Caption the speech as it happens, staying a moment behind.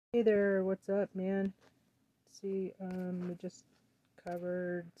Hey there, what's up, man? Let's see, we just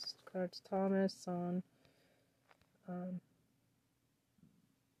covered Clarence Thomas on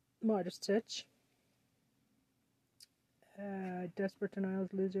Modest Touch. Desperate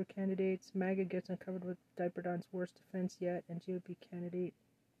denials, loser candidates. MAGA gets uncovered with diaper don's worst offense yet, and GOP candidate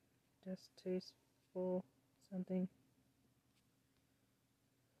distasteful something.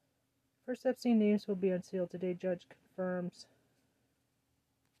 First Epstein names will be unsealed today, judge confirms.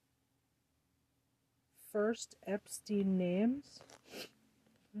 First Epstein names?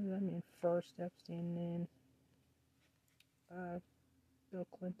 What does that mean, first Epstein name? Bill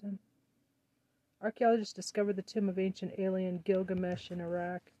Clinton. Archaeologists discovered the tomb of ancient alien Gilgamesh in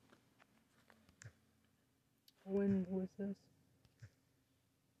Iraq. When was this?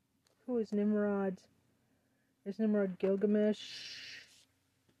 Who is Nimrod? Is Nimrod Gilgamesh?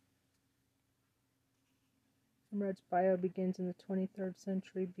 Nimrod's bio begins in the 23rd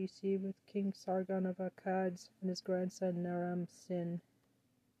century BC with King Sargon of Akkad and his grandson Naram-Sin.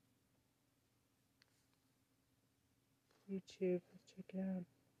 YouTube, let's check it out.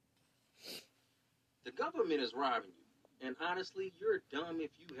 The government is robbing you, and honestly, you're dumb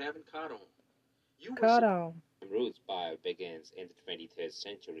if you haven't caught on. Caught on. Nimrod's bio begins in the 23rd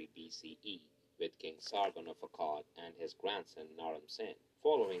century BCE with King Sargon of Akkad and his grandson Naram-Sin.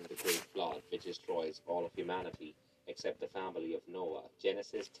 Following the Great Flood, which destroys all of humanity except the family of Noah,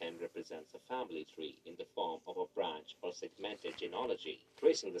 Genesis 10 represents a family tree in the form of a branch or segmented genealogy,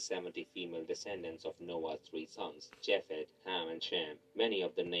 tracing the 70 female descendants of Noah's 3 sons, Japheth, Ham, and Shem. Many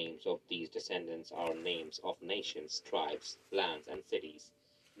of the names of these descendants are names of nations, tribes, lands, and cities,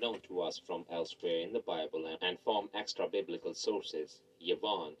 known to us from elsewhere in the Bible and from extra-biblical sources: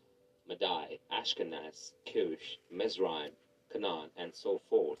 Yavan, Madai, Ashkenaz, Cush, Mizraim, Canaan, and so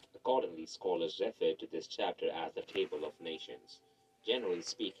forth. Accordingly, scholars refer to this chapter as the Table of Nations. Generally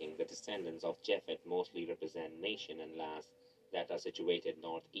speaking, the descendants of Japheth mostly represent nation and lands that are situated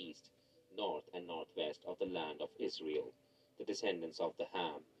northeast, north, and northwest of the land of Israel. The descendants of the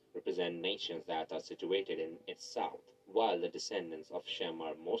Ham represent nations that are situated in its south, while the descendants of Shem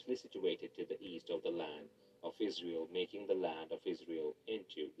are mostly situated to the east of the land of Israel, making the land of Israel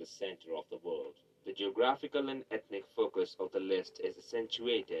into the center of the world. The geographical and ethnic focus of the list is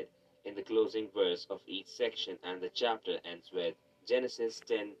accentuated in the closing verse of each section, and the chapter ends with Genesis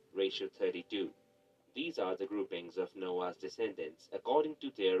 10:32. These are the groupings of Noah's descendants, according to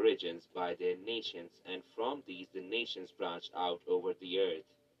their origins by their nations, and from these the nations branched out over the earth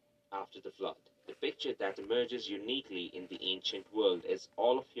after the flood. The picture that emerges uniquely in the ancient world is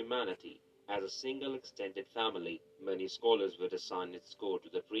all of humanity as a single extended family. Many scholars would assign its score to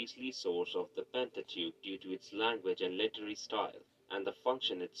the priestly source of the Pentateuch due to its language and literary style, and the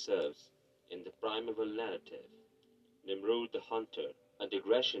function it serves in the primeval narrative. Nimrod the Hunter, a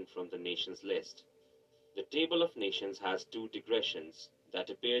digression from the nations list. The Table of Nations has 2 digressions that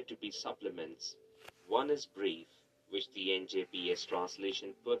appear to be supplements. One is brief, which the NJPS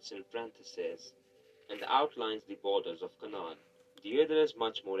translation puts in parentheses, and outlines the borders of Canaan. The other is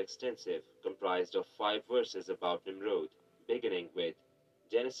much more extensive, comprised of 5 verses about Nimrod, beginning with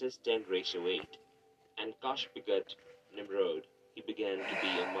Genesis 10:8. And Cush begat Nimrod. He began to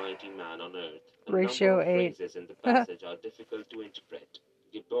be a mighty man on earth. A Ratio number of 8. phrases in the passage are difficult to interpret.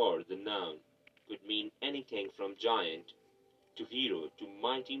 Gibor, the noun, could mean anything from giant to hero to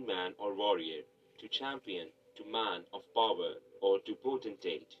mighty man or warrior, to champion, to man of power, or to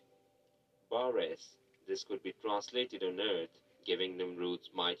potentate. Bares, this could be translated on earth, giving Nimrod's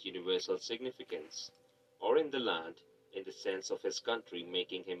might universal significance, or in the land, in the sense of his country,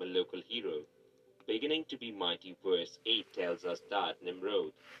 making him a local hero. Beginning to be mighty, verse 8 tells us that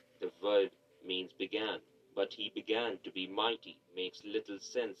Nimrod, the word means began, but he began to be mighty makes little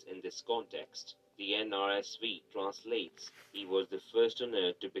sense in this context. The NRSV translates, he was the first on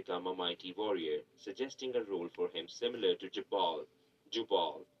earth to become a mighty warrior, suggesting a role for him similar to Jubal,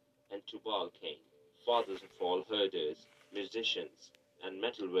 and Tubal-Cain, fathers of all herders, musicians, and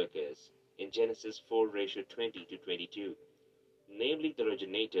metalworkers, in Genesis 4:20-22, namely the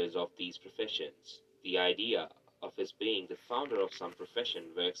originators of these professions. The idea of his being the founder of some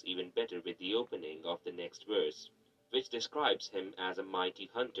profession works even better with the opening of the next verse, which describes him as a mighty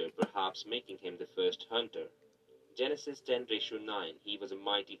hunter, perhaps making him the first hunter. Genesis 10:9, he was a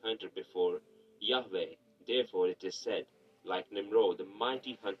mighty hunter before Yahweh. Therefore it is said, like Nimrod, the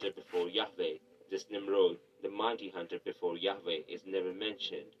mighty hunter before Yahweh. This Nimrod, the mighty hunter before Yahweh, is never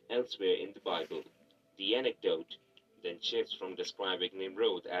mentioned elsewhere in the Bible. The anecdote then shifts from describing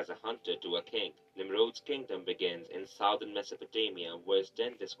Nimrod as a hunter to a king. Nimrod's kingdom begins in southern Mesopotamia. Verse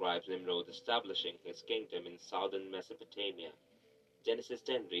 10 describes Nimrod establishing his kingdom in southern Mesopotamia. Genesis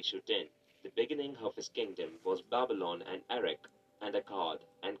 10:10. The beginning of his kingdom was Babylon and Erech and Akkad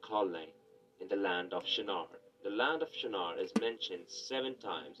and Calneh in the land of Shinar. The land of Shinar is mentioned 7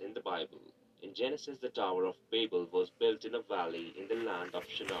 times in the Bible. In Genesis, the Tower of Babel was built in a valley in the land of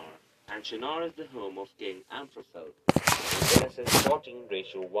Shinar, and Shinar is the home of King Amraphel. In Genesis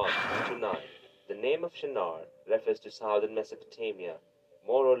 14:1-9, the name of Shinar refers to southern Mesopotamia,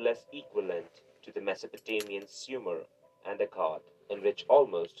 more or less equivalent to the Mesopotamian Sumer and Akkad, in which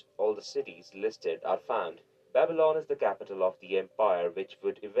almost all the cities listed are found. Babylon is the capital of the empire which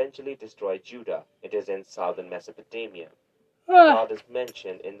would eventually destroy Judah. It is in southern Mesopotamia. Akkad is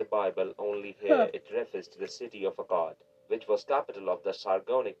mentioned in the Bible only here. It refers to the city of Akkad, which was capital of the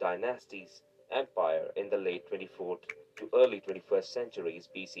Sargonic dynasty's empire in the late 24th to early 21st centuries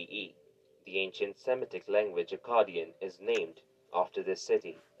BCE. The ancient Semitic language Akkadian is named after this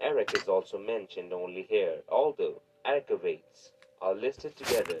city. Erech is also mentioned only here, although Erechavites are listed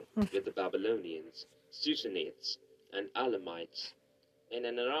together with the Babylonians, Sussanites, and Elamites in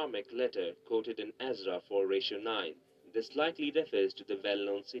an Aramaic letter quoted in Ezra 4:9. This likely refers to the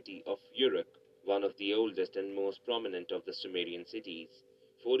well-known city of Uruk, one of the oldest and most prominent of the Sumerian cities,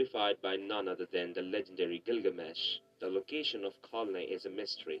 fortified by none other than the legendary Gilgamesh. The location of Calneh is a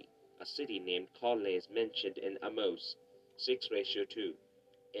mystery. A city named Calneh is mentioned in Amos 6:2.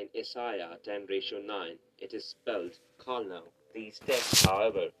 In Isaiah 10:9, it is spelled Calno. These texts,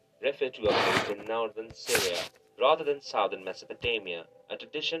 however, refer to a place in northern Syria rather than southern Mesopotamia. A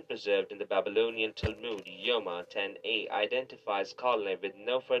tradition preserved in the Babylonian Talmud Yoma 10a identifies Calneh with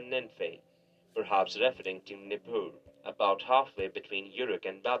Nefer-Ninfe, perhaps referring to Nippur. About halfway between Uruk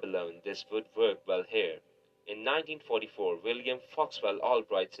and Babylon, this would work well here. In 1944, William Foxwell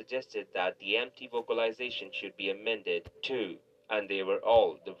Albright suggested that the empty vocalization should be amended to "and they were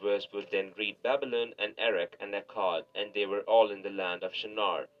all." The verse would then read Babylon and Erech and Akkad, and they were all in the land of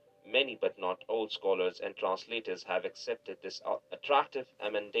Shinar. Many but not all scholars and translators have accepted this attractive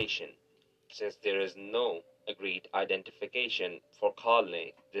amendation. Since there is no agreed identification for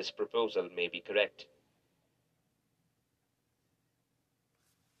Calneh, this proposal may be correct.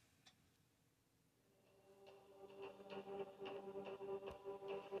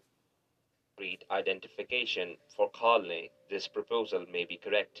 Identification for Calneh, this proposal may be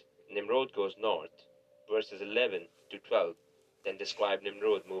correct. Nimrod goes north, verses 11 to 12, then describe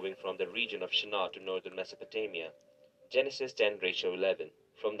Nimrod moving from the region of Shinar to northern Mesopotamia. Genesis 10:11.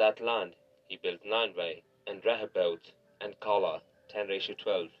 From that land he built Nineveh and Rehoboth and Calah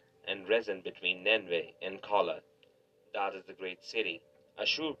 10:12, and Rezin between Nineveh and Calah. That is the great city.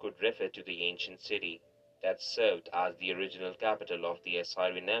 Ashur could refer to the ancient city that served as the original capital of the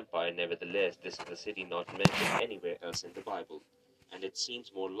Assyrian Empire. Nevertheless, this is a city not mentioned anywhere else in the Bible, and it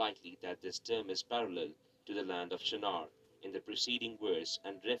seems more likely that this term is parallel to the land of Shinar in the preceding verse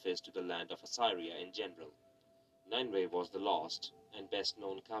and refers to the land of Assyria in general. Nineveh was the last and best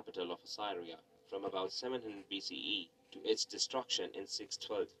known capital of Assyria from about 700 BCE to its destruction in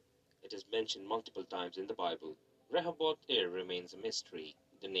 612. It is mentioned multiple times in the Bible. Rehoboth remains a mystery.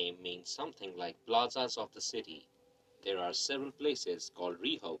 The name means something like plazas of the city. There are several places called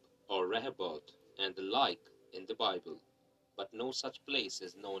Rehob or Rehoboth and the like in the Bible, but no such place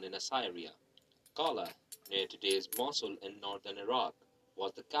is known in Assyria. Calah, near today's Mosul in northern Iraq,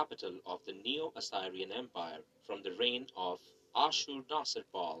 was the capital of the Neo-Assyrian Empire from the reign of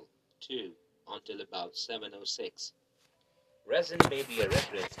Ashur-Nasir-Pal II until about 706. Rezin may be a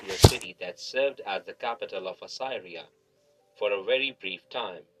reference to a city that served as the capital of Assyria for a very brief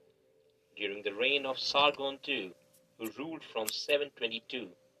time, during the reign of Sargon II, who ruled from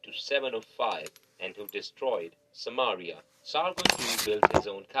 722 to 705 and who destroyed Samaria. Sargon II built his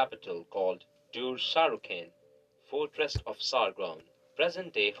own capital called Dur-Saruken, fortress of Sargon,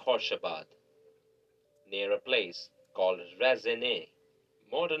 present-day Horshabad, near a place called Rezene,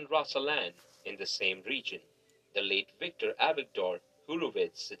 modern Rasalan, in the same region. The late Victor Avigdor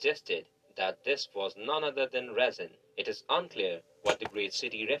Hurowitz suggested that this was none other than Rezin. It is unclear what the great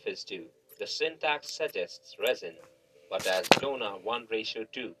city refers to. The syntax suggests Rezin, but as Jonah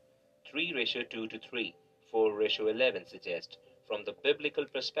 1:2, 3:2-3, 4:11 suggest, from the biblical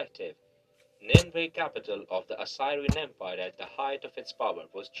perspective, Nineveh, capital of the Assyrian Empire at the height of its power,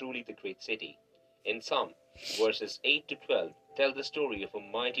 was truly the great city. In some, verses 8 to 12 tell the story of a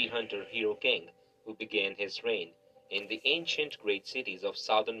mighty hunter hero king who began his reign in the ancient great cities of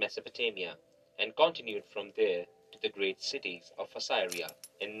southern Mesopotamia and continued from there to the great cities of Assyria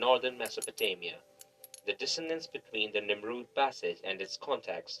in northern Mesopotamia. The dissonance between the Nimrod passage and its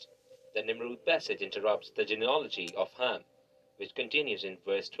context. The Nimrod passage interrupts the genealogy of Ham, which continues in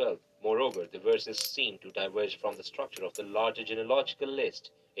verse 12. Moreover, the verses seem to diverge from the structure of the larger genealogical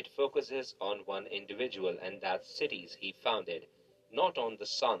list. It focuses on one individual, and that cities he founded, not on the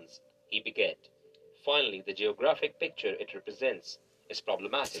sons he begat. Finally, the geographic picture it represents is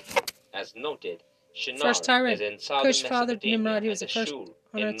problematic. As noted, Shinar First tyrant. is in southern Cush fathered Mesopotamia Nimrod. He was and the first Ashur on in earth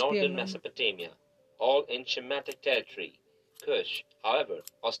to be a northern man. Mesopotamia, all in Shemitic territory. Cush, however,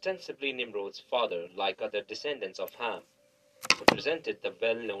 ostensibly Nimrod's father, like other descendants of Ham, represented the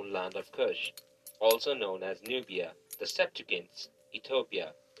well-known land of Cush, also known as Nubia, the Septuagints,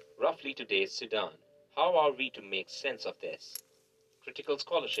 Ethiopia, roughly today's Sudan. How are we to make sense of this? Critical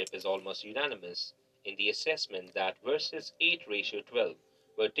scholarship is almost unanimous in the assessment that verses 8:12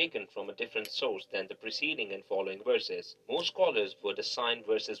 were taken from a different source than the preceding and following verses. Most scholars would assign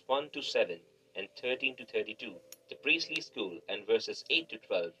verses 1 to 7 and 13 to 32 to Priestley School and verses 8 to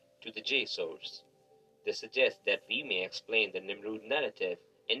 12 to the J source. This suggests that we may explain the Nimrod narrative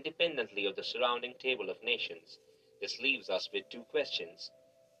independently of the surrounding table of nations. This leaves us with two questions.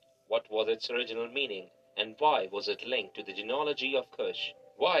 What was its original meaning, and why was it linked to the genealogy of Cush?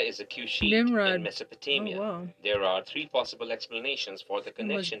 Why is a Cushite Nimrod. in Mesopotamia? Oh, wow. There are three possible explanations for the It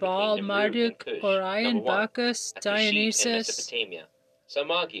was connection Baal, between Nimrod and Marduk, Cush. Orion, Number one, Bacchus, a Cushite in Dionysus. Mesopotamia. Some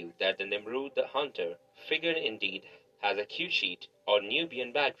argue that the Nimrod the hunter figure indeed has a Cushite or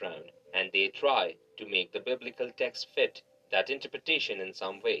Nubian background, and they try to make the biblical text fit that interpretation in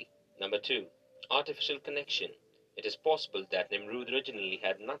some way. Number two, artificial connection. It is possible that Nimrod originally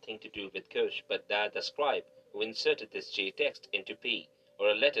had nothing to do with Cush, but that the scribe who inserted this J text into P, or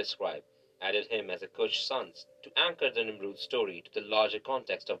a letter scribe, added him as a Cush sons to anchor the Nimrod story to the larger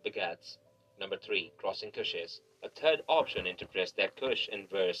context of begats. Number three, crossing Cushes. A third option interprets that Cush in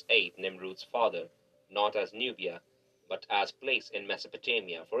verse 8, Nimrod's father, not as Nubia, but as place in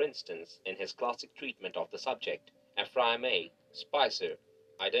Mesopotamia. For instance, in his classic treatment of the subject, Ephraim A. Spicer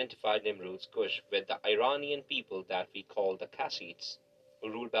identified Nimrod's Cush with the Iranian people that we call the Kassites, who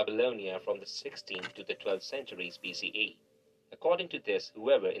ruled Babylonia from the 16th to the 12th centuries BCE. According to this,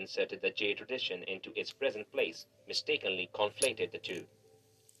 whoever inserted the J tradition into its present place mistakenly conflated the two.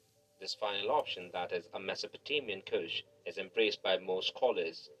 This final option, that is, a Mesopotamian Cush, is embraced by most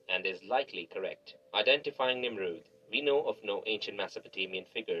scholars and is likely correct. Identifying Nimrod, we know of no ancient Mesopotamian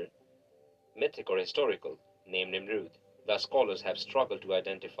figure, mythic or historical, named Nimrod. Thus scholars have struggled to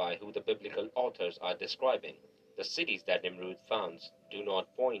identify who the biblical authors are describing. The cities that Nimrod founds do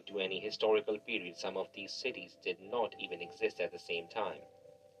not point to any historical period. Some of these cities did not even exist at the same time.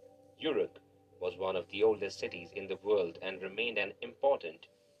 Uruk was one of the oldest cities in the world and remained an important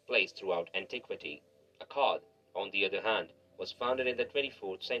place throughout antiquity. Akkad, on the other hand, was founded in the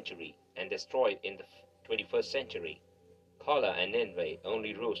 24th century and destroyed in the 21st century. Kala and Nineveh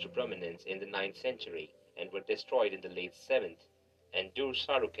only rose to prominence in the 9th century and were destroyed in the late 7th, and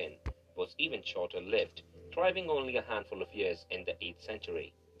Dur-Sarukin was even shorter lived, thriving only a handful of years in the 8th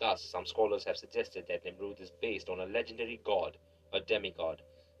century. Thus, some scholars have suggested that Nimrod is based on a legendary god or demigod,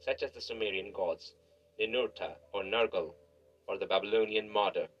 such as the Sumerian gods, Ninurta or Nergal, or the Babylonian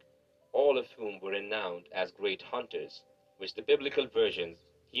Marduk, all of whom were renowned as great hunters, which the biblical versions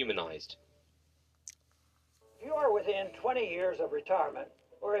humanized. If you are within 20 years of retirement,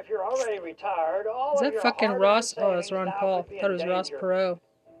 or if you're already retired, all Is of that your fucking hard-earned Ross? Oh, it's savings Ron now Paul. could be Thought it in was Ross danger. Perot.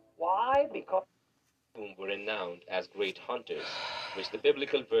 Why? Because Whom were renowned as great hunters, which the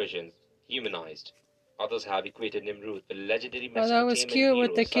biblical versions humanized. Others have equated Nimrod with legendary Oh, that was Mesopotamian cute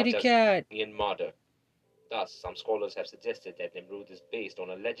with the heroes kitty such as cat. Babylonian Marduk. Thus, some scholars have suggested that Nimrod is based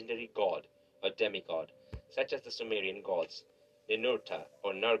on a legendary god or demigod, such as the Sumerian gods, Ninurta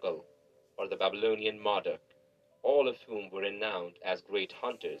or Nergal, or the Babylonian Marduk, all of whom were renowned as great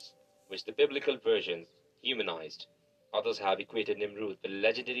hunters, which the biblical versions humanized. Others have equated Nimrod with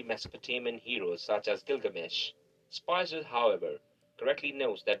legendary Mesopotamian heroes such as Gilgamesh. Spicer, however, correctly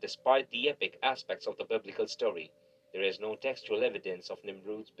notes that despite the epic aspects of the biblical story, there is no textual evidence of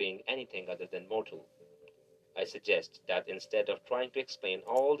Nimrod's being anything other than mortal. I suggest that instead of trying to explain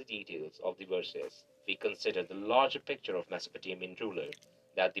all the details of the verses, we consider the larger picture of Mesopotamian ruler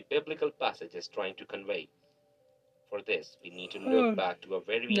that the biblical passage is trying to convey. For this, we need to look back to a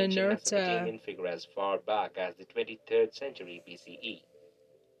very ancient Mesopotamian figure as far back as the 23rd century BCE,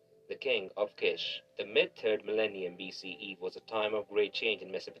 the king of Kish. The mid-3rd millennium BCE was a time of great change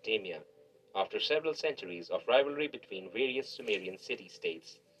in Mesopotamia. After several centuries of rivalry between various Sumerian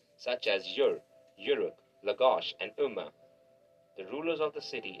city-states, such as Uruk, Lagash, and Umma, the rulers of the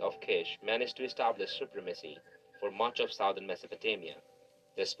city of Kish managed to establish supremacy for much of southern Mesopotamia.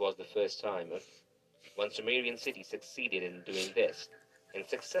 This was the first time one Sumerian city succeeded in doing this. In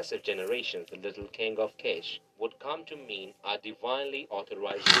successive generations, the little king of Kish would come to mean a divinely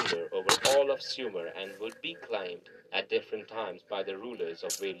authorized ruler over all of Sumer and would be claimed at different times by the rulers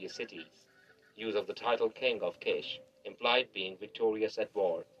of various cities. Use of the title king of Kish implied being victorious at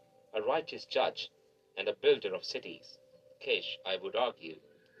war, a righteous judge, and a builder of cities. Kish, I would argue,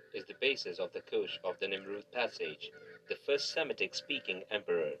 is the basis of the Kush of the Nimrod passage, the first Semitic-speaking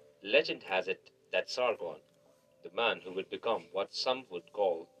emperor. Legend has it that Sargon, the man who would become what some would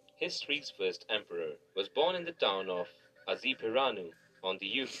call history's first emperor, was born in the town of Azipiranu on the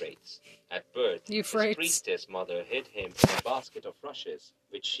Euphrates. At birth, his priestess mother hid him in a basket of rushes,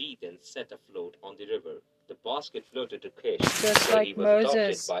 which she then set afloat on the river. The basket floated to Kish, just where like he was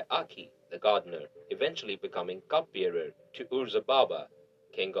Moses. adopted by Aki, the gardener, eventually becoming cupbearer to Urzababa,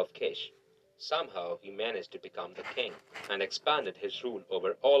 king of Kish. Somehow he managed to become the king and expanded his rule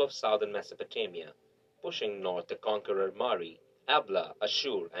over all of southern Mesopotamia, pushing north to conqueror Mari, Abla,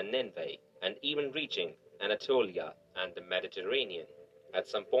 Ashur, and Nineveh, and even reaching Anatolia and the Mediterranean. At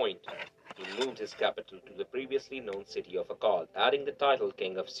some point, he moved his capital to the previously known city of Akkad, adding the title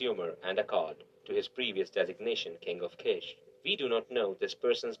King of Sumer and Akkad to his previous designation King of Kish. We do not know this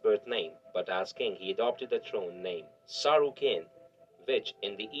person's birth name, but as king he adopted the throne name Sarukin, which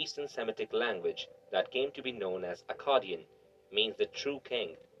in the Eastern Semitic language that came to be known as Akkadian means the true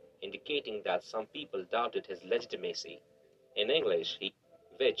king, indicating that some people doubted his legitimacy. In English,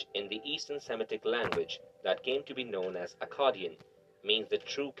 which in the Eastern Semitic language that came to be known as Akkadian means the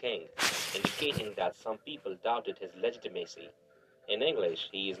true king, indicating that some people doubted his legitimacy. In English,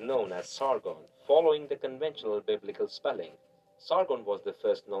 he is known as Sargon, following the conventional biblical spelling. Sargon was the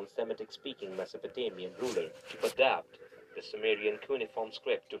first non-Semitic speaking Mesopotamian ruler to adapt the Sumerian cuneiform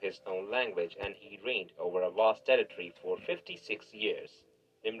script to his own language, and he reigned over a vast territory for 56 years.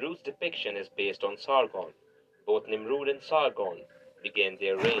 Nimrod's depiction is based on Sargon. Both Nimrod and Sargon began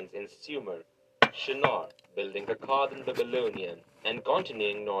their reigns in Sumer, Shinar, building Akkad in Babylonian, and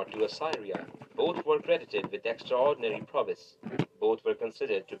continuing north to Assyria. Both were credited with extraordinary prowess. Both were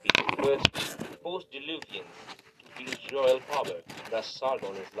considered to be the first post-Diluvians to wield royal power. Thus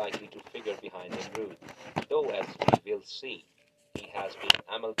Sargon is likely to figure behind Nimrod, though as we will see, he has been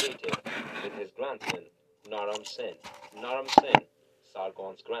amalgamated with his grandson, Naram-Sin. Naram-Sin,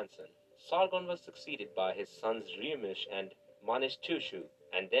 Sargon's grandson. Sargon was succeeded by his sons Remush and Manishtushu,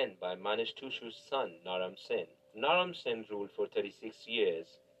 and then by Manishtushu's son Naram-Sin. Naram-Sin ruled for 36 years.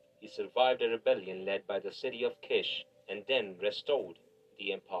 He survived a rebellion led by the city of Kish and then restored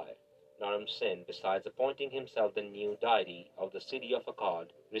the empire. Naram-Sin, besides appointing himself the new deity of the city of Akkad,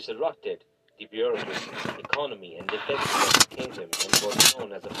 resurrected the bureaucracy, economy, and defense of the kingdom and was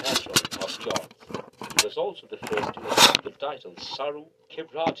known as a patron of yachts. He was also the first to adopt the title Saru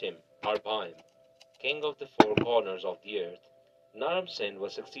Kibratim Arbaim, king of the four corners of the earth. Naram-Sin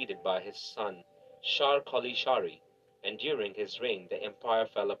was succeeded by his son Shar-Kali-Shari, and during his reign the empire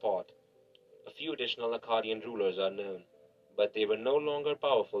fell apart. A few additional Akkadian rulers are known, but they were no longer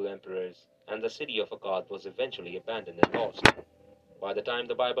powerful emperors, and the city of Akkad was eventually abandoned and lost. By the time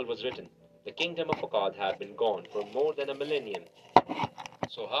the Bible was written, the kingdom of Akkad had been gone for more than a millennium.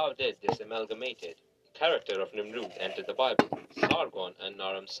 So how did this amalgamated character of Nimrod enter the Bible, Sargon and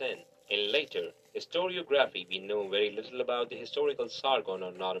Naram-Sin? In later historiography, we know very little about the historical Sargon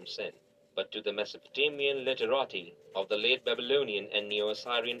or Naram-Sin, but to the Mesopotamian literati of the late Babylonian and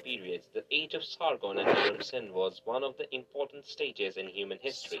Neo-Assyrian periods, the age of Sargon and Naram-Sin was one of the important stages in human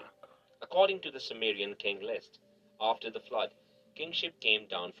history. According to the Sumerian king list, after the flood, kingship came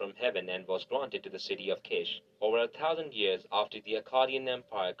down from heaven and was granted to the city of Kish. Over 1,000 years after the Akkadian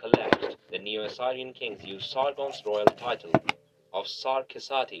Empire collapsed, the Neo-Assyrian kings used Sargon's royal title of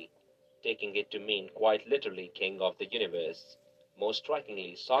Sar-Kisati, taking it to mean quite literally king of the universe. Most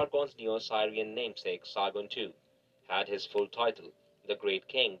strikingly, Sargon's Neo-Assyrian namesake, Sargon II, had his full title, the Great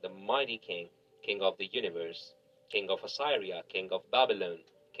King, the Mighty King, King of the Universe, King of Assyria, King of Babylon,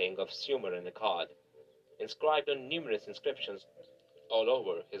 King of Sumer and Akkad, inscribed on numerous inscriptions all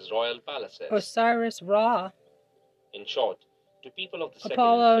over his royal palaces. Osiris Ra, In short, to people of the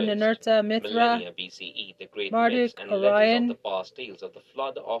Apollo, second and first Ninurta, Mithra, millennia BCE, the great myths Marduk, and Orion, legends of the past tales of the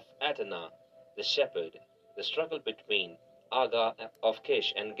flood of Atana, the shepherd, the struggle between Aga of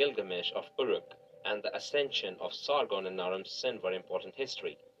Kish and Gilgamesh of Uruk, and the ascension of Sargon and Naram-Sin were important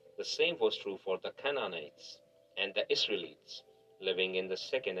history. The same was true for the Canaanites and the Israelites, living in the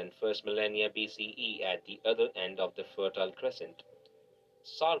second and first millennia BCE at the other end of the Fertile Crescent.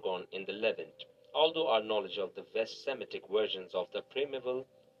 Sargon in the Levant. Although our knowledge of the West Semitic versions of the primeval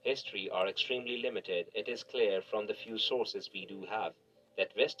history are extremely limited, it is clear from the few sources we do have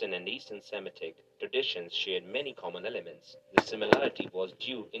that Western and Eastern Semitic traditions shared many common elements. The similarity was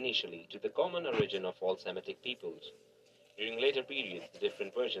due initially to the common origin of all Semitic peoples. During later periods, the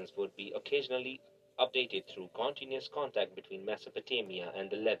different versions would be occasionally updated through continuous contact between Mesopotamia and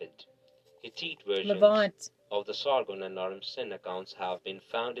the Levant. Hittite versions of the Sargon and Naram Sin accounts have been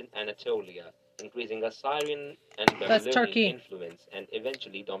found in Anatolia, increasing Assyrian and Babylonian influence and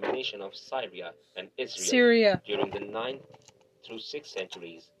eventually domination of Syria and Israel during the 9th through 6th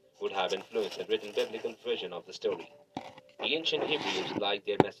centuries would have influenced the written biblical version of the story. The ancient Hebrews, like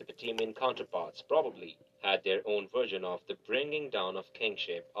their Mesopotamian counterparts, probably had their own version of the bringing down of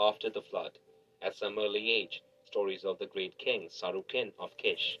kingship after the flood. At some early age, stories of the great king Sarukin of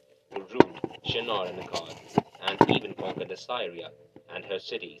Kish, who ruled Shinar and Akkad, and even conquered Assyria and her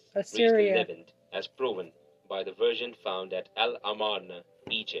cities, reached the Levant, as proven by the version found at El Amarna,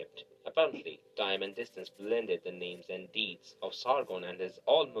 Egypt. Apparently, time and distance blended the names and deeds of Sargon and his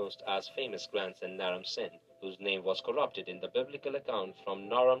almost as famous grandson Naram Sin, whose name was corrupted in the biblical account from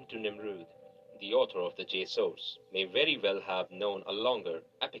Naram to Nimrod. The author of the J source may very well have known a longer,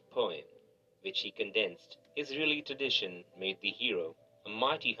 epic poem, which he condensed. Israeli tradition made the hero a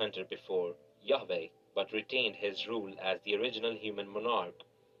mighty hunter before Yahweh, but retained his rule as the original human monarch.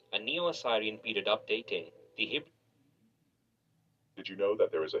 A Neo-Assyrian period updating the Hebrew. Did you know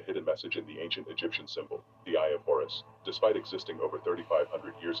that there is a hidden message in the ancient Egyptian symbol, the Eye of Horus? Despite existing over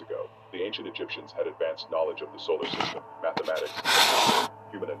 3,500 years ago, the ancient Egyptians had advanced knowledge of the solar system, mathematics,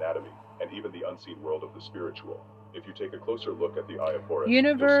 human anatomy, and even the unseen world of the spiritual. If you take a closer look at the Eye of Horus, you'll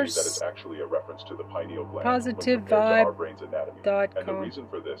see that it's actually a reference to the pineal gland when compared to our brain's anatomy. And the reason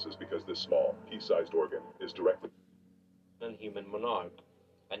for this is because this small, pea-sized organ is directly human monarch.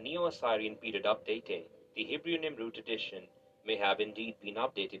 A Neo-Assyrian period updating the Hebrew Nimrod tradition may have indeed been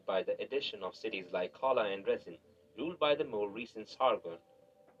updated by the addition of cities like Kala and Rezin, ruled by the more recent Sargon,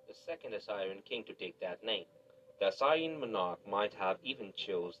 the second Assyrian king to take that name. The Assyrian monarch might have even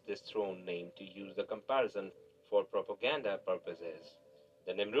chose this throne name to use the comparison for propaganda purposes.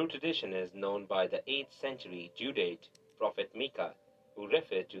 The Nimrod tradition is known by the 8th century Judite prophet Micah, who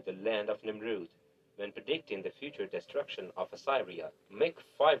referred to the land of Nimrod when predicting the future destruction of Assyria. Mic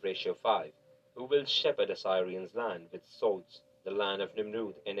 5:5, who will shepherd Assyrian's land with swords, the land of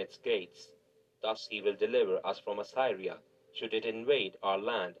Nimrod in its gates. Thus he will deliver us from Assyria, should it invade our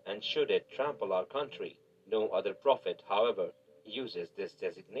land and should it trample our country. No other prophet, however, uses this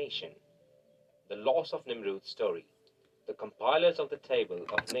designation. The loss of Nimrod's story. The compilers of the Table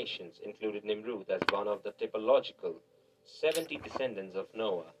of Nations included Nimrod as one of the typological 70 descendants of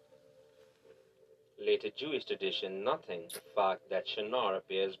Noah. Later Jewish tradition, nothing the fact that Shinar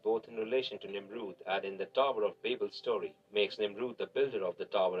appears both in relation to Nimrod and in the Tower of Babel story makes Nimrod the builder of the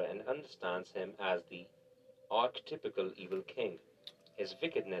tower and understands him as the archetypical evil king. His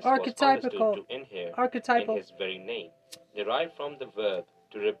wickedness was understood to inhere in his very name, derived from the verb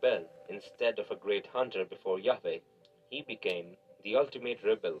to rebel. Instead of a great hunter before Yahweh, he became the ultimate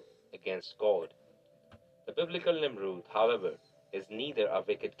rebel against God. The biblical Nimrod, however, is neither a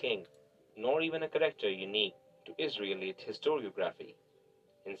wicked king nor even a character unique to Israelite historiography.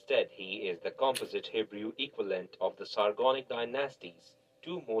 Instead, he is the composite Hebrew equivalent of the Sargonic dynasties,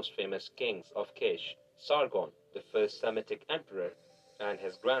 two most famous kings of Kish, Sargon, the first Semitic emperor, and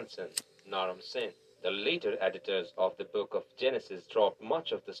his grandson, Naram Sin. The later editors of the book of Genesis dropped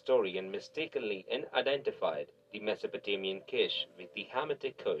much of the story and mistakenly identified the Mesopotamian Kish with the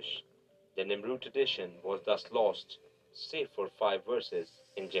Hamitic Cush. The Nimrod tradition was thus lost, save for 5 verses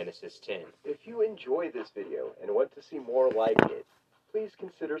in Genesis 10. If you enjoy this video and want to see more like it, please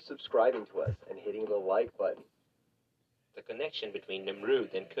consider subscribing to us and hitting the like button. The connection between Nimrod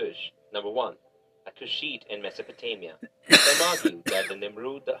and Cush. Number 1. A Cushite in Mesopotamia. Some argue that the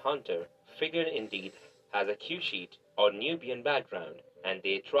Nimrod the hunter figure indeed has a Cushite or Nubian background, and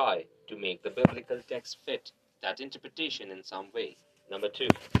they try to make the biblical text fit that interpretation in some way. Number 2.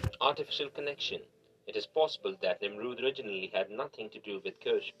 Artificial connection. It is possible that Nimrod originally had nothing to do with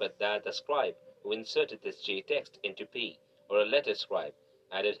Cush, but that the scribe who inserted this J text into P, or a letter scribe,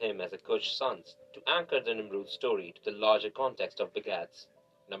 added him as a Cush sons to anchor the Nimrod story to the larger context of Begats.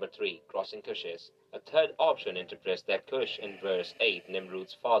 Number 3. Crossing Cushes. A third option interprets that Cush in verse 8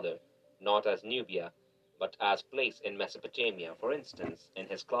 Nimrod's father, not as Nubia, but as place in Mesopotamia. For instance, in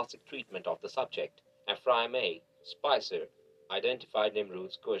his classic treatment of the subject, Ephraim A. Spicer identified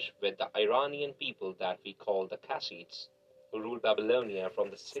Nimrod's Cush with the Iranian people that we call the Kassites, who ruled Babylonia from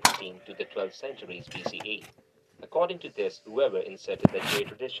the 16th to the 12th centuries BCE. According to this, whoever inserted the J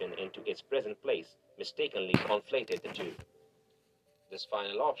tradition into its present place mistakenly conflated the two. This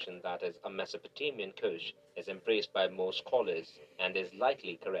final option, that is, a Mesopotamian Cush, is embraced by most scholars and is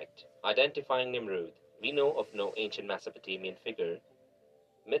likely correct. Identifying Nimrod, we know of no ancient Mesopotamian figure,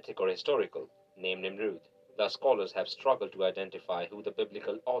 mythic or historical, named Nimrod. Thus scholars have struggled to identify who the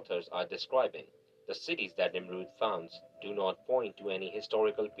biblical authors are describing. The cities that Nimrod founds do not point to any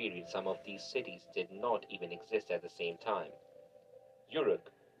historical period. Some of these cities did not even exist at the same time.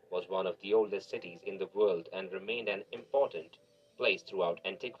 Uruk was one of the oldest cities in the world and remained an important place throughout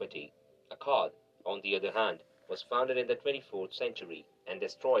antiquity. Akkad, on the other hand, was founded in the 24th century and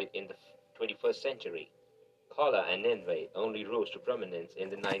destroyed in the 21st century. Kala and Nineveh only rose to prominence in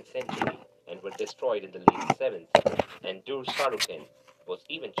the 9th century and were destroyed in the late 7th, and Dur-Sarukin was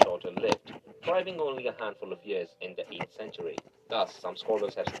even shorter lived, thriving only a handful of years in the 8th century. Thus, some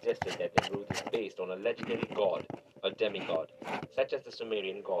scholars have suggested that Nimrod is based on a legendary god or demigod, such as the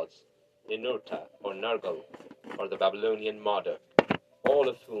Sumerian gods Ninurta or Nergal, or the Babylonian Marduk, all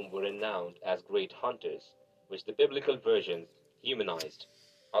of whom were renowned as great hunters, which the biblical versions humanized.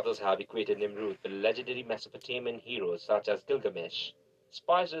 Others have equated Nimrod with legendary Mesopotamian heroes such as Gilgamesh.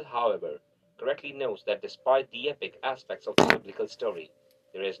 Spicer, however, correctly notes that despite the epic aspects of the biblical story,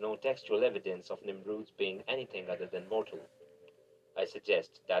 there is no textual evidence of Nimrod's being anything other than mortal. I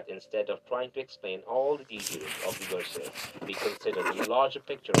suggest that instead of trying to explain all the details of the verses, we consider the larger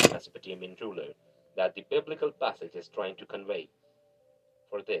picture of Mesopotamian ruler that the biblical passage is trying to convey.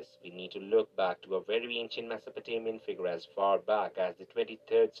 For this, we need to look back to a very ancient Mesopotamian figure as far back as the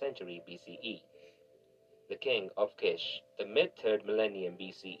 23rd century BCE, the king of Kish. The mid-3rd millennium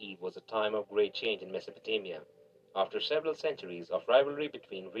BCE was a time of great change in Mesopotamia. After several centuries of rivalry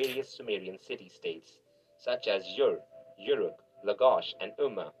between various Sumerian city-states, such as Uruk, Lagash, and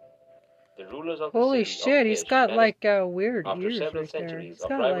Umma, the rulers of the Holy city shit, of he's Kish got managed, like weird after ears several right there. centuries He's of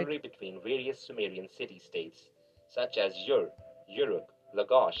got rivalry like between various Sumerian city-states, such as Uruk,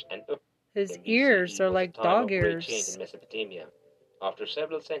 Lagash, and Umma, his in ears BCE are was a like time dog of great change in ears. Mesopotamia. After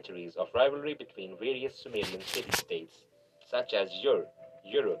several centuries of rivalry between various Sumerian city-states, such as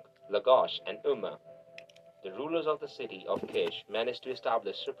Uruk, Lagash, and Umma, the rulers of the city of Kish managed to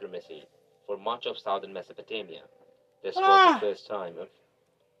establish supremacy for much of southern Mesopotamia. This was the first time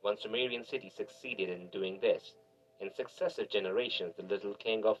one Sumerian city succeeded in doing this. In successive generations, the little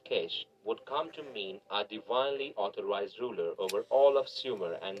king of Kish would come to mean a divinely authorized ruler over all of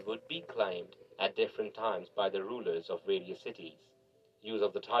Sumer and would be claimed at different times by the rulers of various cities. Use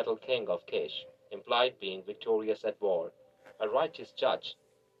of the title king of Kish implied being victorious at war, a righteous judge,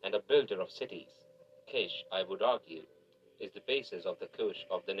 and a builder of cities. Kish, I would argue, is the basis of the Kush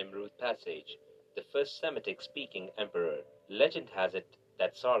of the Nimrod passage, the first Semitic-speaking emperor. Legend has it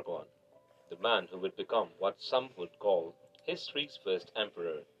that Sargon, the man who would become what some would call history's first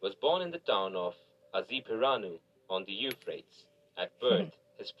emperor, was born in the town of Azipiranu on the Euphrates. At birth,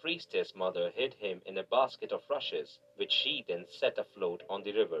 his priestess mother hid him in a basket of rushes, which she then set afloat on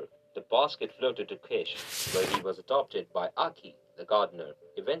the river. The basket floated to Kish, where he was adopted by Aki, the gardener,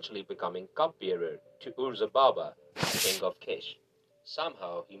 eventually becoming cupbearer to Urzababa, king of Kish.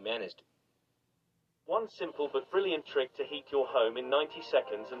 Somehow he managed. One simple but brilliant trick to heat your home in 90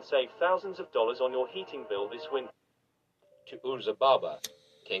 seconds and save thousands of dollars on your heating bill this winter. To Urzababa,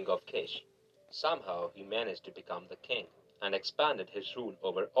 king of Kish. Somehow he managed to become the king and expanded his rule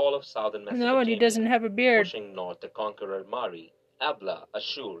over all of southern Mesopotamia. No, and he doesn't have a beard. Pushing north to conqueror Mari, Abla,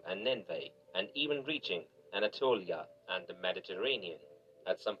 Ashur, and Nineveh, and even reaching Anatolia and the Mediterranean.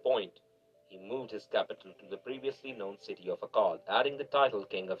 At some point, he moved his capital to the previously known city of Akkad, adding the title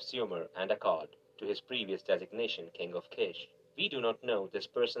King of Sumer and Akkad to his previous designation, King of Kish. We do not know this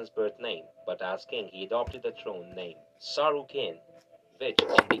person's birth name, but as king he adopted the throne name Sarukin, which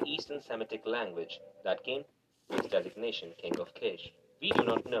in the Eastern Semitic language that came to his designation, King of Kish. We do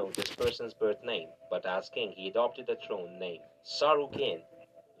not know this person's birth name, but as king he adopted the throne name Sarukin,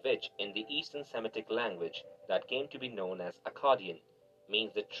 which in the Eastern Semitic language that came to be known as Akkadian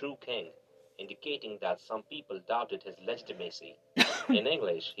means the true king, indicating that some people doubted his legitimacy. In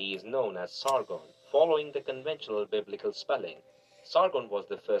English, he is known as Sargon, following the conventional biblical spelling. Sargon was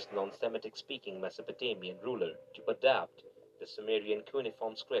the first non-Semitic-speaking Mesopotamian ruler to adapt the Sumerian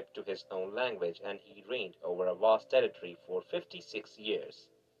cuneiform script to his own language, and he reigned over a vast territory for 56 years.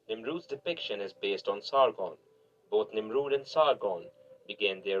 Nimrod's depiction is based on Sargon. Both Nimrod and Sargon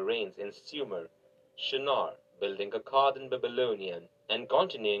began their reigns in Sumer, Shinar, building Akkad in Babylonian, and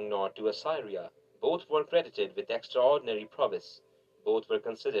continuing north to Assyria. Both were credited with extraordinary prowess. Both were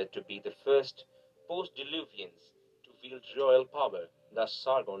considered to be the first post-Diluvians to wield royal power. Thus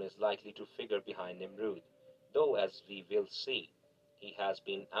Sargon is likely to figure behind Nimrod, though as we will see, he has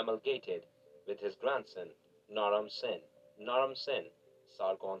been amalgamated with his grandson, Naram Sin. Naram Sin,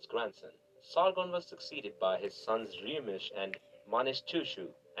 Sargon's grandson. Sargon was succeeded by his sons Remesh and Manishtushu,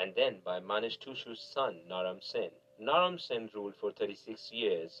 and then by Manishtushu's son Naram-Sin. Naram-Sin ruled for 36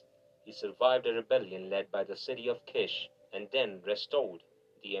 years. He survived a rebellion led by the city of Kish and then restored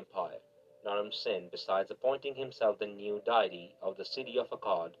the empire. Naram-Sin, besides appointing himself the new deity of the city of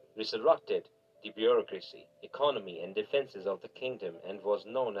Akkad, resurrected the bureaucracy, economy, and defenses of the kingdom and was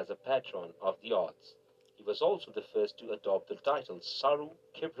known as a patron of the arts. He was also the first to adopt the title Saru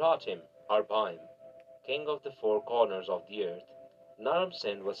Kibratim Arbaim, king of the four corners of the earth.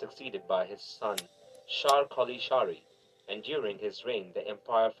 Naram-Sin was succeeded by his son Shar-Kali-Shari, and during his reign the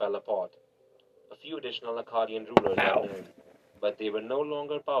empire fell apart. A few additional Akkadian rulers are known, but they were no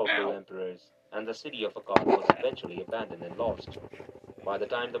longer powerful emperors, and the city of Akkad was eventually abandoned and lost. By the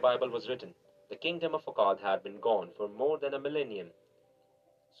time the Bible was written, the kingdom of Akkad had been gone for more than a millennium.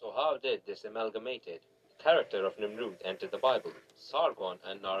 So how did this amalgamated character of Nimrod enter the Bible, Sargon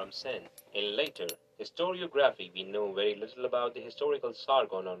and Naram-Sin? In later historiography, we know very little about the historical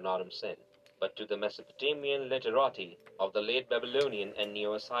Sargon or Naram-Sin, but to the Mesopotamian literati of the late Babylonian and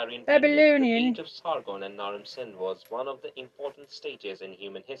Neo-Assyrian periods, the age of Sargon and Naram-Sin was one of the important stages in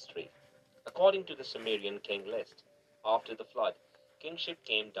human history. According to the Sumerian king list, after the flood, kingship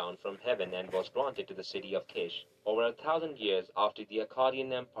came down from heaven and was granted to the city of Kish. Over 1,000 years after the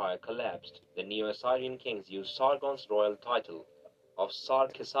Akkadian Empire collapsed, the Neo-Assyrian kings used Sargon's royal title of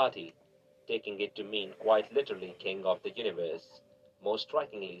Sar-Kisati, taking it to mean quite literally king of the universe. Most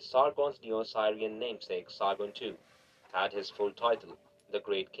strikingly, Sargon's Neo-Assyrian namesake Sargon II had his full title, the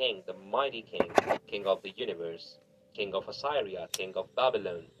Great King, the Mighty King, King of the Universe, King of Assyria, King of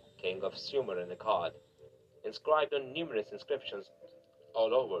Babylon, King of Sumer and Akkad, inscribed on numerous inscriptions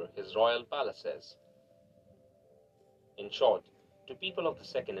all over his royal palaces. In short, to people of the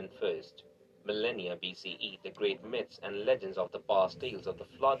second and first millennia BCE, the great myths and legends of the past tales of the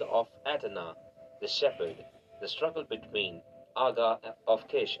flood of Adana, the shepherd, the struggle between Aga of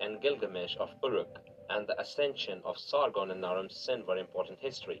Kish and Gilgamesh of Uruk, and the ascension of Sargon and Naram-Sin were important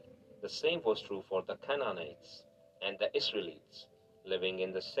history. The same was true for the Canaanites and the Israelites, living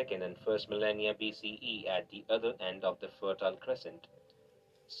in the second and first millennia BCE at the other end of the Fertile Crescent.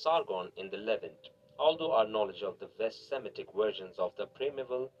 Sargon in the Levant. Although our knowledge of the West Semitic versions of the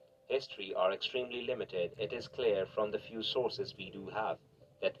primeval history are extremely limited, it is clear from the few sources we do have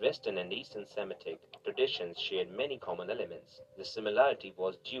that Western and Eastern Semitic traditions shared many common elements. The similarity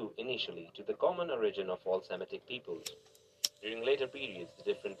was due initially to the common origin of all Semitic peoples. During later periods,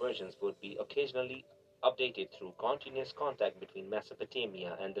 the different versions would be occasionally updated through continuous contact between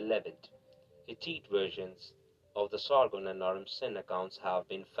Mesopotamia and the Levant. Hittite versions of the Sargon and Naram-Sin accounts have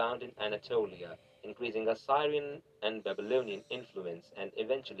been found in Anatolia, increasing Assyrian and Babylonian influence and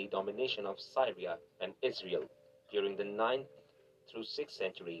eventually domination of Syria and Israel during the 9th through 6th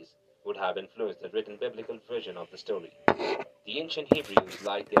centuries would have influenced the written biblical version of the story. The ancient Hebrews,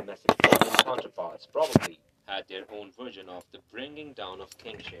 like their Mesopotamian counterparts, probably had their own version of the bringing down of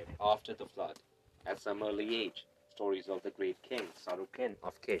kingship after the flood. At some early age, stories of the great king Sarukin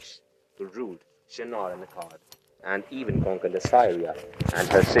of Kish, who ruled Shinar and Akkad, and even conquered Assyria and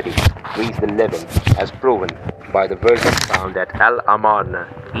her cities, reached the Levant, as proven by the versions found at Al-Amarna,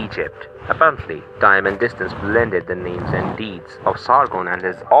 Egypt. Apparently, time and distance blended the names and deeds of Sargon and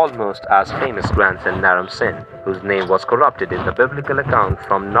his almost as famous grandson Naram-Sin, whose name was corrupted in the biblical account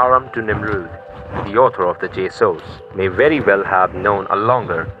from Naram to Nimrod. The author of the J-Sos may very well have known a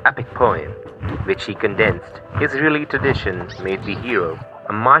longer, epic poem, which he condensed. Israeli tradition made the hero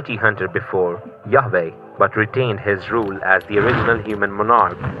a mighty hunter before Yahweh, but retained his rule as the original human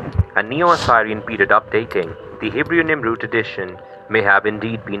monarch. A Neo-Assyrian period updating. The Hebrew Nimrod tradition may have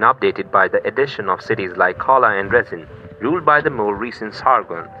indeed been updated by the addition of cities like Kala and Rezin, ruled by the more recent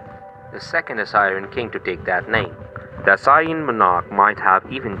Sargon, the second Assyrian king to take that name. The Assyrian monarch might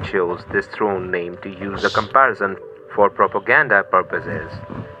have even chose this throne name to use a comparison for propaganda purposes.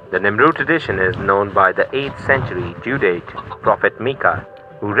 The Nimrod tradition is known by the 8th century Judite prophet Micah,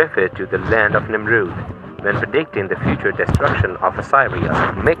 who referred to the land of Nimrod when predicting the future destruction of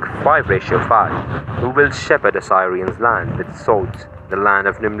Assyria. Mic 5:5, who will shepherd Assyrian's land with swords, the land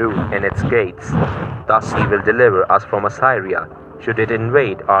of Nimrod and its gates. Thus he will deliver us from Assyria, should it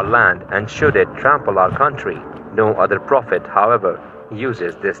invade our land and should it trample our country. No other prophet, however,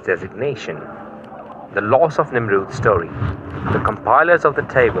 uses this designation. The loss of Nimrod's story. The compilers of the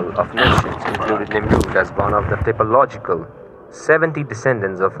Table of Nations included Nimrod as one of the typological 70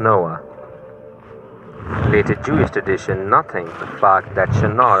 descendants of Noah. Later Jewish tradition, nothing the fact that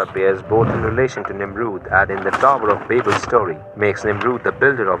Shinar appears both in relation to Nimrod and in the Tower of Babel story makes Nimrod the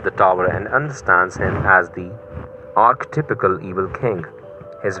builder of the tower and understands him as the archetypical evil king.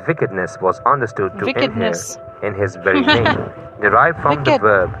 his wickedness was understood to inhere in his very name, derived from the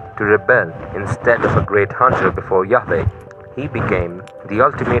verb to rebel. Instead of a great hunter before Yahweh, he became the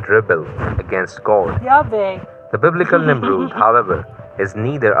ultimate rebel against God. Yahweh. The biblical Nimrod, however, is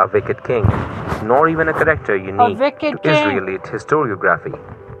neither a wicked king, nor even a character unique to Israelite historiography.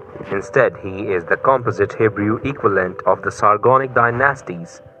 Instead, he is the composite Hebrew equivalent of the Sargonic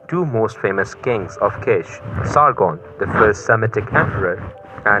dynasties, two most famous kings of Kish, Sargon, the first Semitic emperor,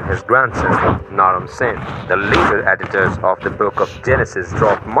 and his grandson, Naram-Sin. The later editors of the book of Genesis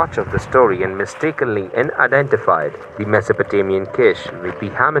dropped much of the story and mistakenly identified the Mesopotamian Kish with the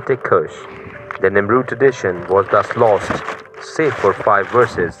Hamitic Cush. The Nimrod tradition was thus lost, save for 5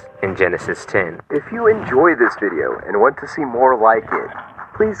 verses in Genesis 10. If you enjoy this video and want to see more like it,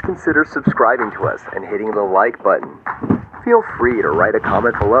 please consider subscribing to us and hitting the like button. Feel free to write a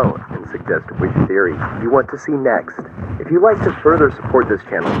comment below and suggest which theory you want to see next. If you'd like to further support this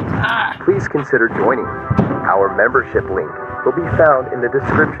channel, please consider joining. Our membership link will be found in the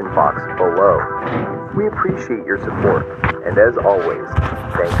description box below. We appreciate your support, and as always,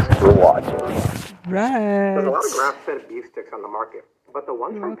 thanks for watching. Right. There's a lot of grass-fed beef sticks on the market, but the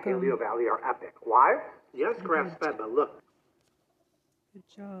ones from Paleo Valley are epic. Why? Yes, grass-fed, but look. Good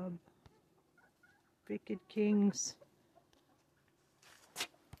job. Wicked Kings.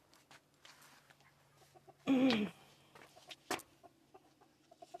 I need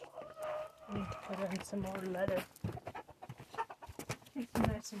to put in some more leather. Keep it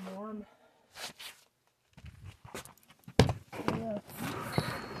nice and warm. Yeah.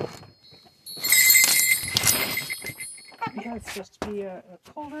 Yeah, it's supposed to be a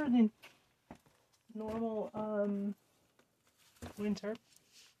colder than normal winter.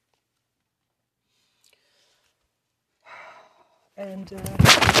 And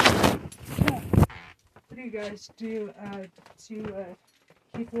yeah. What do you guys do to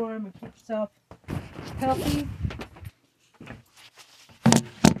keep warm and keep yourself healthy?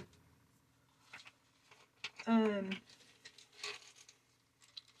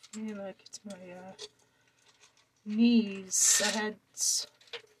 Yeah, like it's my knees. I had,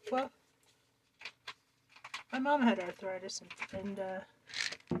 well, my mom had arthritis and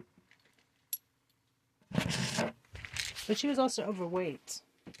but she was also overweight.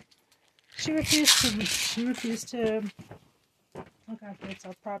 She refused to look after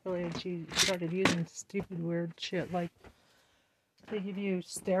herself properly, and she started using stupid weird shit like they give you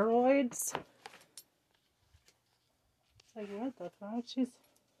steroids. It's like, what the fuck? She's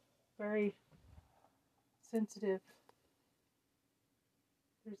very sensitive.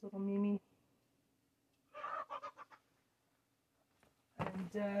 There's little Mimi.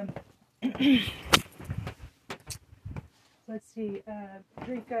 And let's see,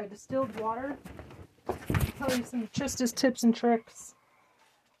 drink distilled water. I'll tell you some Trista's tips and tricks.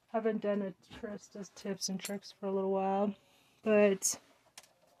 Haven't done a Trista's tips and tricks for a little while, but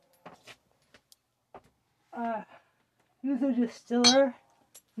use a distiller.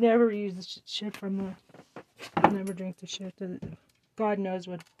 Never use the shit from the. Never drink the shit. God knows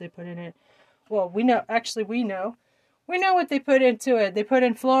what they put in it. Well, we know. Actually, we know. We know what they put into it. They put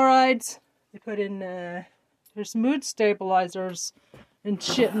in fluorides. They put in there's mood stabilizers and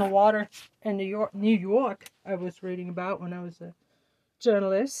shit in the water in New York. I was reading about when I was a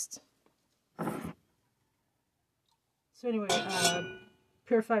journalist. So anyway,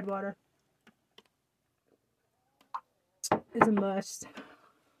 purified water is a must.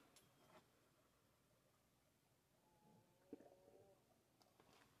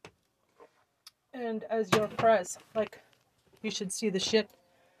 And as your Prez, like, you should see the shit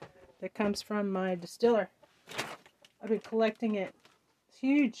that comes from my distiller. I've been collecting it. It's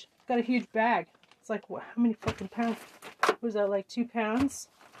huge. It's got a huge bag. It's like, what, how many fucking pounds? Was that, like 2 pounds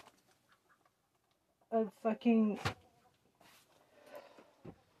of fucking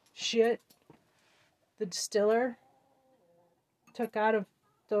shit the distiller took out of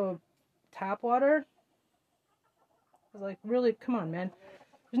the tap water? I was like, really? Come on, man.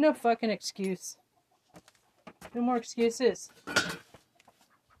 There's no fucking excuse. No more excuses. If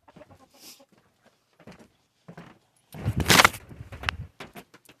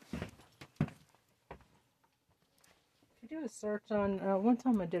you do a search on, one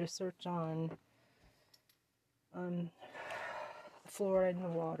time I did a search on fluoride in the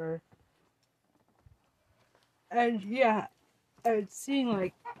water. And yeah, I was seeing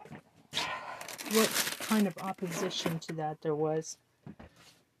like what kind of opposition to that there was.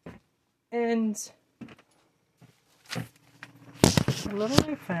 And the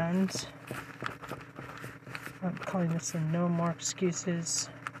little I found, I'm calling this a no more excuses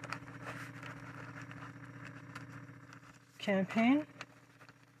campaign.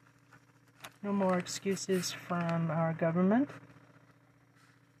 No more excuses from our government.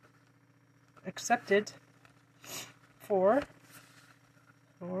 Accepted for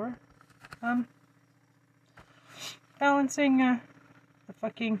balancing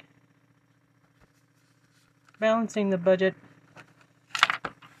balancing the budget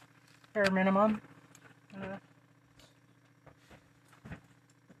bare minimum.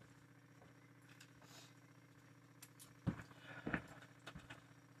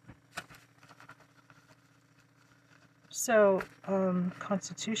 So,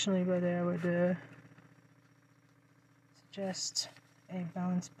 constitutionally, whether I would suggest a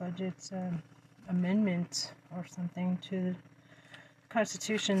balanced budget amendment or something to the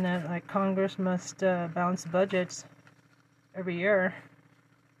Constitution that, like, Congress must balance budgets every year.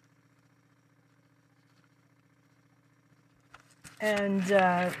 And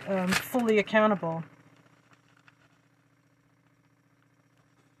fully accountable.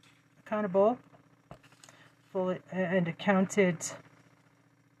 Fully and accounted.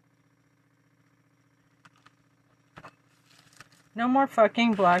 No more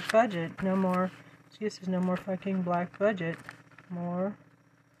fucking black budget. No more excuses. No more fucking black budget. More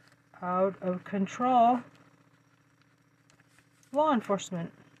out of control law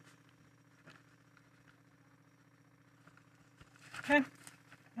enforcement. Okay.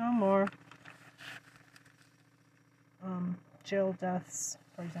 No more jail deaths,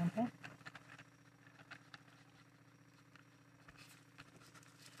 for example.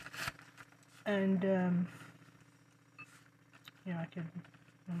 And you know, I could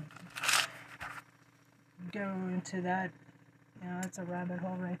go into that. You know, that's a rabbit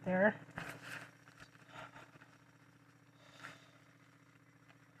hole right there.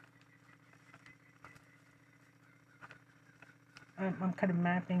 I'm kind of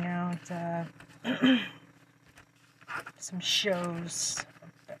mapping out some shows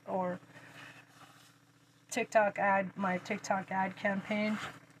or my TikTok ad campaign.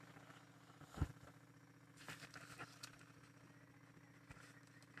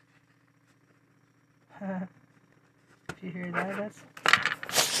 If you hear that, let's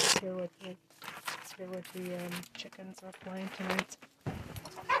hear what the chickens are playing tonight.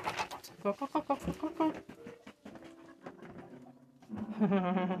 Go, go, go, go, go, go, go.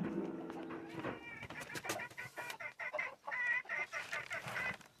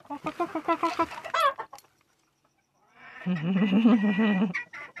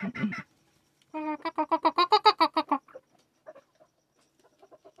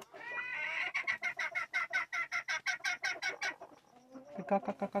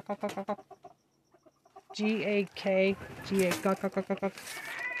 G-A-K, G-A,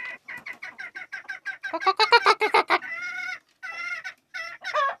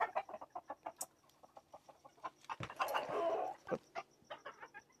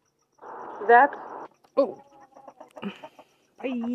 That's